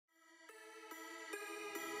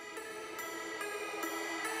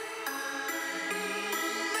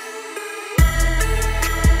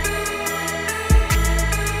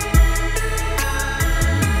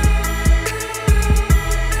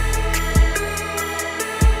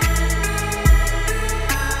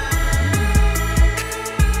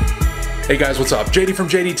Hey guys, what's up? JD from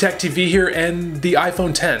JD Tech TV here, and the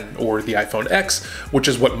iPhone X, or the iPhone X, which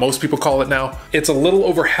is what most people call it now. It's a little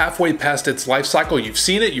over halfway past its life cycle. You've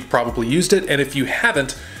seen it, you've probably used it, and if you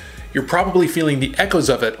haven't, you're probably feeling the echoes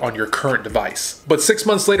of it on your current device. But 6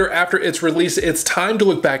 months later after its release, it's time to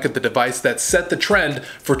look back at the device that set the trend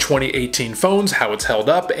for 2018 phones, how it's held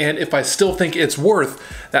up, and if I still think it's worth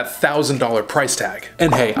that $1,000 price tag.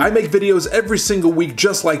 And hey, I make videos every single week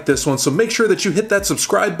just like this one, so make sure that you hit that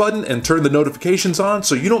subscribe button and turn the notifications on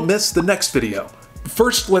so you don't miss the next video.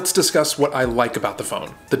 First, let's discuss what I like about the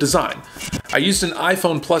phone, the design. I used an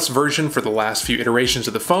iPhone Plus version for the last few iterations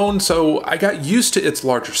of the phone, so I got used to its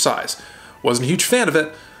larger size. Wasn't a huge fan of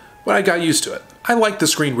it, but I got used to it. I liked the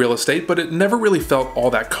screen real estate, but it never really felt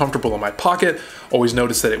all that comfortable in my pocket. Always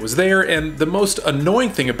noticed that it was there, and the most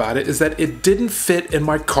annoying thing about it is that it didn't fit in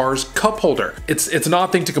my car's cup holder. It's an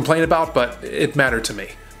odd thing to complain about, but it mattered to me.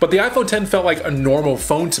 But the iPhone X felt like a normal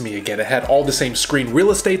phone to me again. It had all the same screen real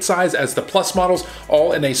estate size as the Plus models,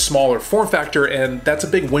 all in a smaller form factor, and that's a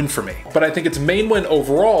big win for me. But I think its main win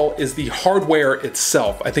overall is the hardware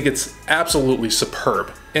itself. I think it's absolutely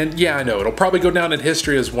superb. And yeah, I know, it'll probably go down in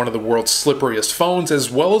history as one of the world's slipperiest phones, as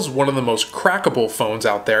well as one of the most crackable phones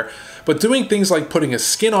out there. But doing things like putting a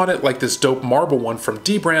skin on it like this dope marble one from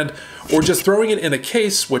Dbrand, or just throwing it in a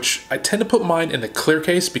case, which I tend to put mine in a clear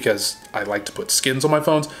case because I like to put skins on my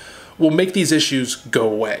phones, will make these issues go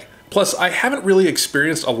away. Plus, I haven't really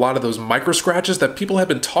experienced a lot of those micro scratches that people have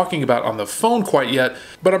been talking about on the phone quite yet,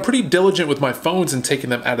 but I'm pretty diligent with my phones in taking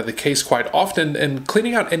them out of the case quite often and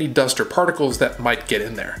cleaning out any dust or particles that might get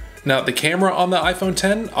in there. Now, the camera on the iPhone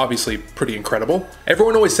X, obviously pretty incredible.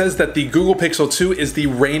 Everyone always says that the Google Pixel 2 is the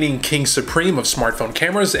reigning king supreme of smartphone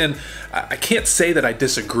cameras, and I can't say that I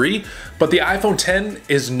disagree, but the iPhone X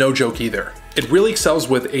is no joke either. It really excels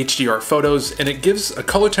with HDR photos, and it gives a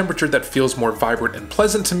color temperature that feels more vibrant and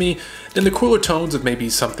pleasant to me than the cooler tones of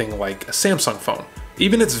maybe something like a Samsung phone.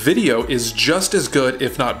 Even its video is just as good,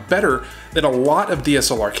 if not better, than a lot of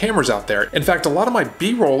DSLR cameras out there. In fact, a lot of my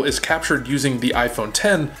B-roll is captured using the iPhone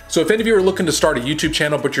X, so if any of you are looking to start a YouTube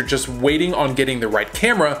channel but you're just waiting on getting the right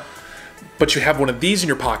camera, but you have one of these in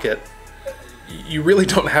your pocket, you really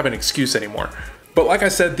don't have an excuse anymore. But like I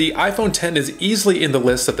said, the iPhone X is easily in the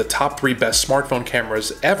list of the top 3 best smartphone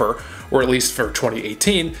cameras ever, or at least for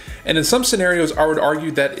 2018, and in some scenarios I would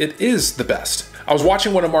argue that it is the best. I was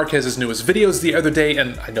watching one of Marquez's newest videos the other day,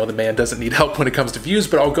 and I know the man doesn't need help when it comes to views,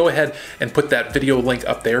 but I'll go ahead and put that video link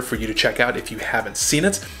up there for you to check out if you haven't seen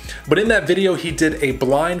it. But in that video, he did a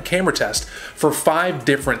blind camera test for 5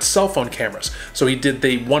 different cell phone cameras. So he did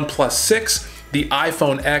the OnePlus 6, the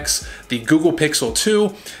iPhone X, the Google Pixel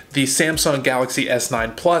 2, the Samsung Galaxy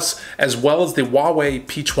S9 Plus, as well as the Huawei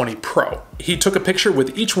P20 Pro. He took a picture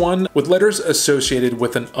with each one with letters associated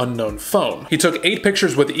with an unknown phone. He took 8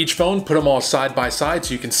 pictures with each phone, put them all side by side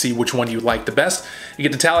so you can see which one you like the best. You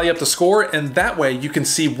get to tally up the score, and that way you can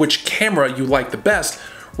see which camera you like the best,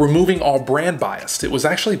 removing all brand bias. It's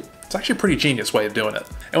actually a pretty genius way of doing it.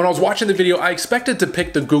 And when I was watching the video, I expected to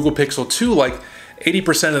pick the Google Pixel 2 like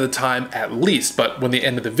 80% of the time at least, but when the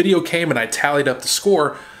end of the video came and I tallied up the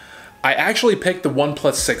score, I actually picked the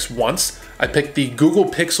OnePlus 6 once, I picked the Google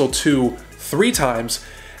Pixel 2 3 times,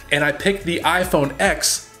 and I picked the iPhone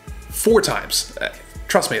X 4 times.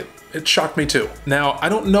 Trust me, it shocked me too. Now, I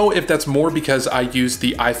don't know if that's more because I use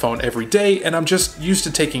the iPhone every day and I'm just used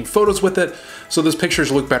to taking photos with it, so those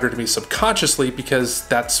pictures look better to me subconsciously because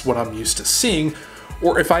that's what I'm used to seeing,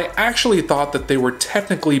 or if I actually thought that they were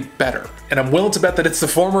technically better. And I'm willing to bet that it's the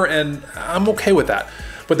former, and I'm okay with that.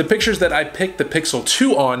 But the pictures that I picked the Pixel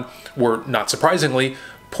 2 on were, not surprisingly,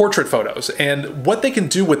 portrait photos. And what they can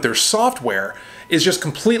do with their software is just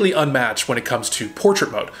completely unmatched when it comes to portrait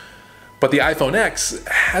mode. But the iPhone X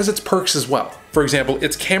has its perks as well. For example,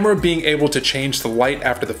 its camera being able to change the light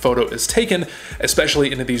after the photo is taken,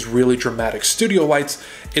 especially into these really dramatic studio lights,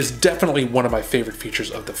 is definitely one of my favorite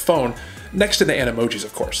features of the phone, next to the animojis,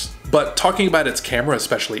 of course. But talking about its camera,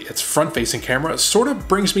 especially its front-facing camera, sort of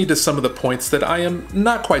brings me to some of the points that I am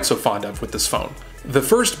not quite so fond of with this phone. The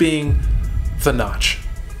first being the notch.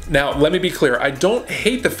 Now, let me be clear, I don't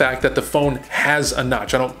hate the fact that the phone has a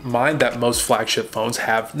notch. I don't mind that most flagship phones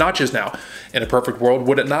have notches now. In a perfect world,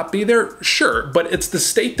 would it not be there? Sure, but it's the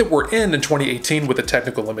state that we're in 2018 with the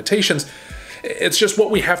technical limitations. It's just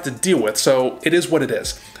what we have to deal with, so it is what it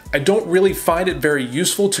is. I don't really find it very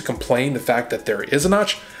useful to complain the fact that there is a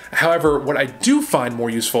notch. However, what I do find more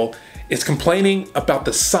useful is complaining about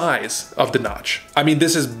the size of the notch. I mean,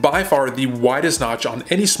 this is by far the widest notch on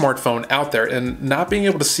any smartphone out there, and not being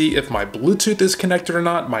able to see if my Bluetooth is connected or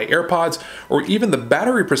not, my AirPods, or even the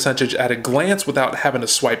battery percentage at a glance without having to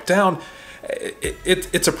swipe down,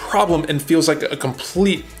 it's a problem and feels like a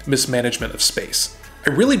complete mismanagement of space. I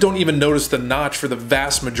really don't even notice the notch for the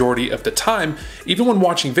vast majority of the time, even when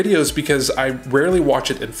watching videos, because I rarely watch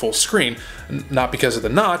it in full screen. Not because of the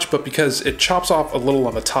notch, but because it chops off a little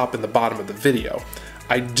on the top and the bottom of the video.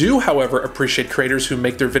 I do, however, appreciate creators who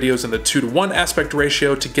make their videos in the 2:1 aspect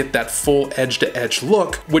ratio to get that full edge-to-edge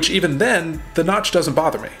look, which even then, the notch doesn't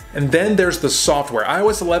bother me. And then there's the software.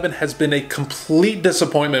 iOS 11 has been a complete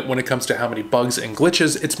disappointment when it comes to how many bugs and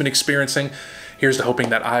glitches it's been experiencing. Here's to hoping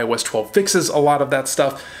that iOS 12 fixes a lot of that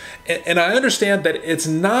stuff. And I understand that it's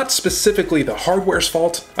not specifically the hardware's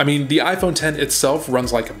fault. I mean, the iPhone X itself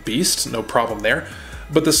runs like a beast, no problem there.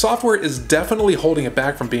 But the software is definitely holding it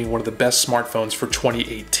back from being one of the best smartphones for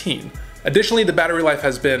 2018. Additionally, the battery life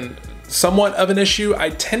has been somewhat of an issue. I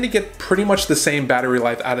tend to get pretty much the same battery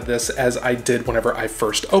life out of this as I did whenever I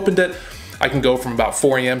first opened it. I can go from about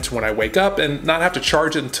 4 AM to when I wake up and not have to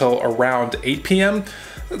charge it until around 8 PM.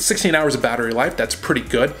 16 hours of battery life, that's pretty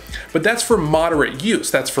good. But that's for moderate use.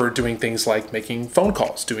 That's for doing things like making phone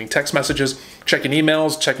calls, doing text messages, checking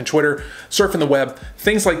emails, checking Twitter, surfing the web,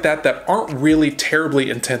 things like that that aren't really terribly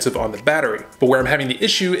intensive on the battery. But where I'm having the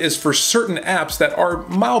issue is for certain apps that are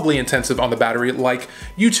mildly intensive on the battery, like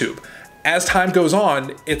YouTube. As time goes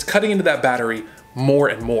on, it's cutting into that battery more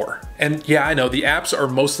and more. And yeah, I know the apps are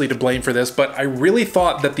mostly to blame for this, but I really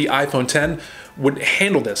thought that the iPhone X would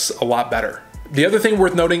handle this a lot better. The other thing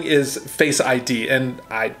worth noting is Face ID, and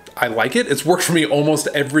I like it. It's worked for me almost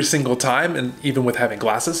every single time, and even with having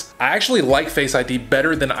glasses. I actually like Face ID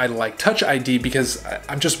better than I like Touch ID because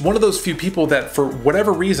I'm just one of those few people that, for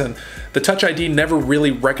whatever reason, the Touch ID never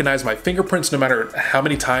really recognized my fingerprints no matter how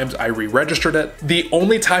many times I re-registered it. The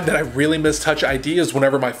only time that I really miss Touch ID is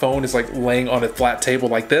whenever my phone is like laying on a flat table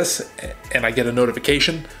like this and I get a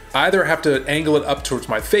notification. I either have to angle it up towards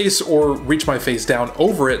my face or reach my face down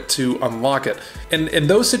over it to unlock it. And in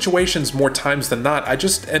those situations, more times than not, I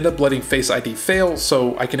just end up letting Face ID fail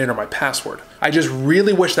so I can enter my password. I just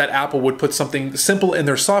really wish that Apple would put something simple in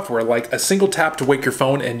their software, like a single tap to wake your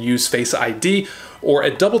phone and use Face ID, or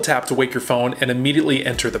a double tap to wake your phone and immediately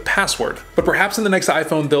enter the password. But perhaps in the next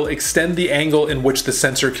iPhone, they'll extend the angle in which the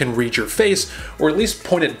sensor can read your face, or at least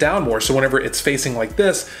point it down more, so whenever it's facing like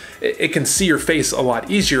this, it can see your face a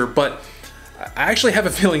lot easier. But I actually have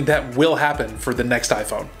a feeling that will happen for the next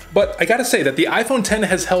iPhone. But I gotta say that the iPhone X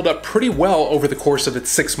has held up pretty well over the course of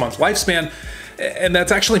its 6-month lifespan, and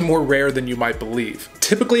that's actually more rare than you might believe.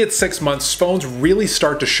 Typically at 6 months, phones really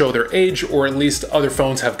start to show their age, or at least other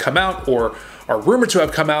phones have come out or are rumored to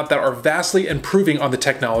have come out that are vastly improving on the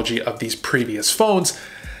technology of these previous phones,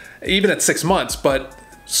 even at 6 months, but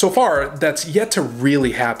so far that's yet to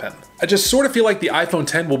really happen. I just sort of feel like the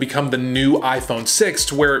iPhone X will become the new iPhone 6,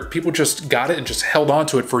 to where people just got it and just held on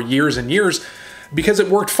to it for years and years because it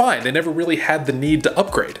worked fine. They never really had the need to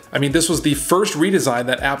upgrade. I mean, this was the first redesign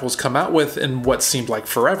that Apple's come out with in what seemed like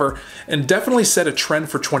forever, and definitely set a trend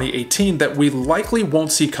for 2018 that we likely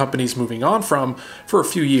won't see companies moving on from for a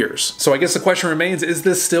few years. So I guess the question remains, is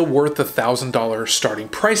this still worth the $1,000 starting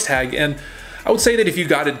price tag? And I would say that if you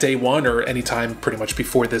got it day one or anytime pretty much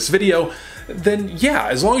before this video, then yeah,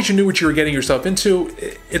 as long as you knew what you were getting yourself into,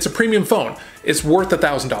 it's a premium phone. It's worth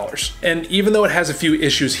 $1,000. And even though it has a few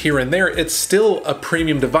issues here and there, it's still a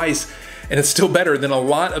premium device, and it's still better than a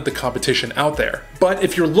lot of the competition out there. But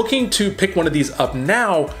if you're looking to pick one of these up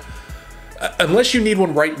now, unless you need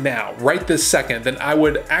one right now, right this second, then I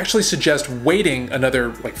would actually suggest waiting another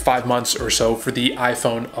like 5 months or so for the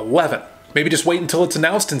iPhone 11. Maybe just wait until it's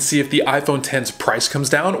announced and see if the iPhone X's price comes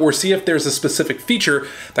down, or see if there's a specific feature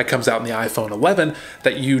that comes out in the iPhone 11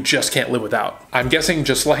 that you just can't live without. I'm guessing,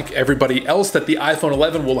 just like everybody else, that the iPhone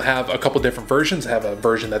 11 will have a couple different versions. Have a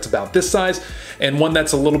version that's about this size and one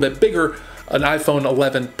that's a little bit bigger, an iPhone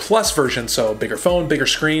 11 Plus version, so bigger phone, bigger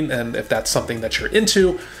screen, and if that's something that you're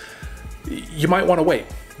into, you might want to wait.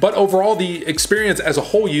 But overall, the experience as a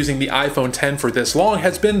whole using the iPhone X for this long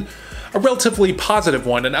has been a relatively positive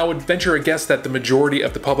one, and I would venture a guess that the majority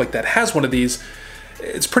of the public that has one of these,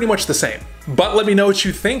 it's pretty much the same. But let me know what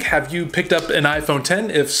you think. Have you picked up an iPhone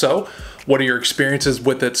X? If so, what are your experiences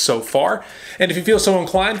with it so far? And if you feel so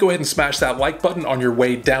inclined, go ahead and smash that like button on your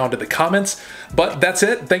way down to the comments. But that's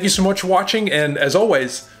it. Thank you so much for watching, and as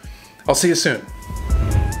always, I'll see you soon.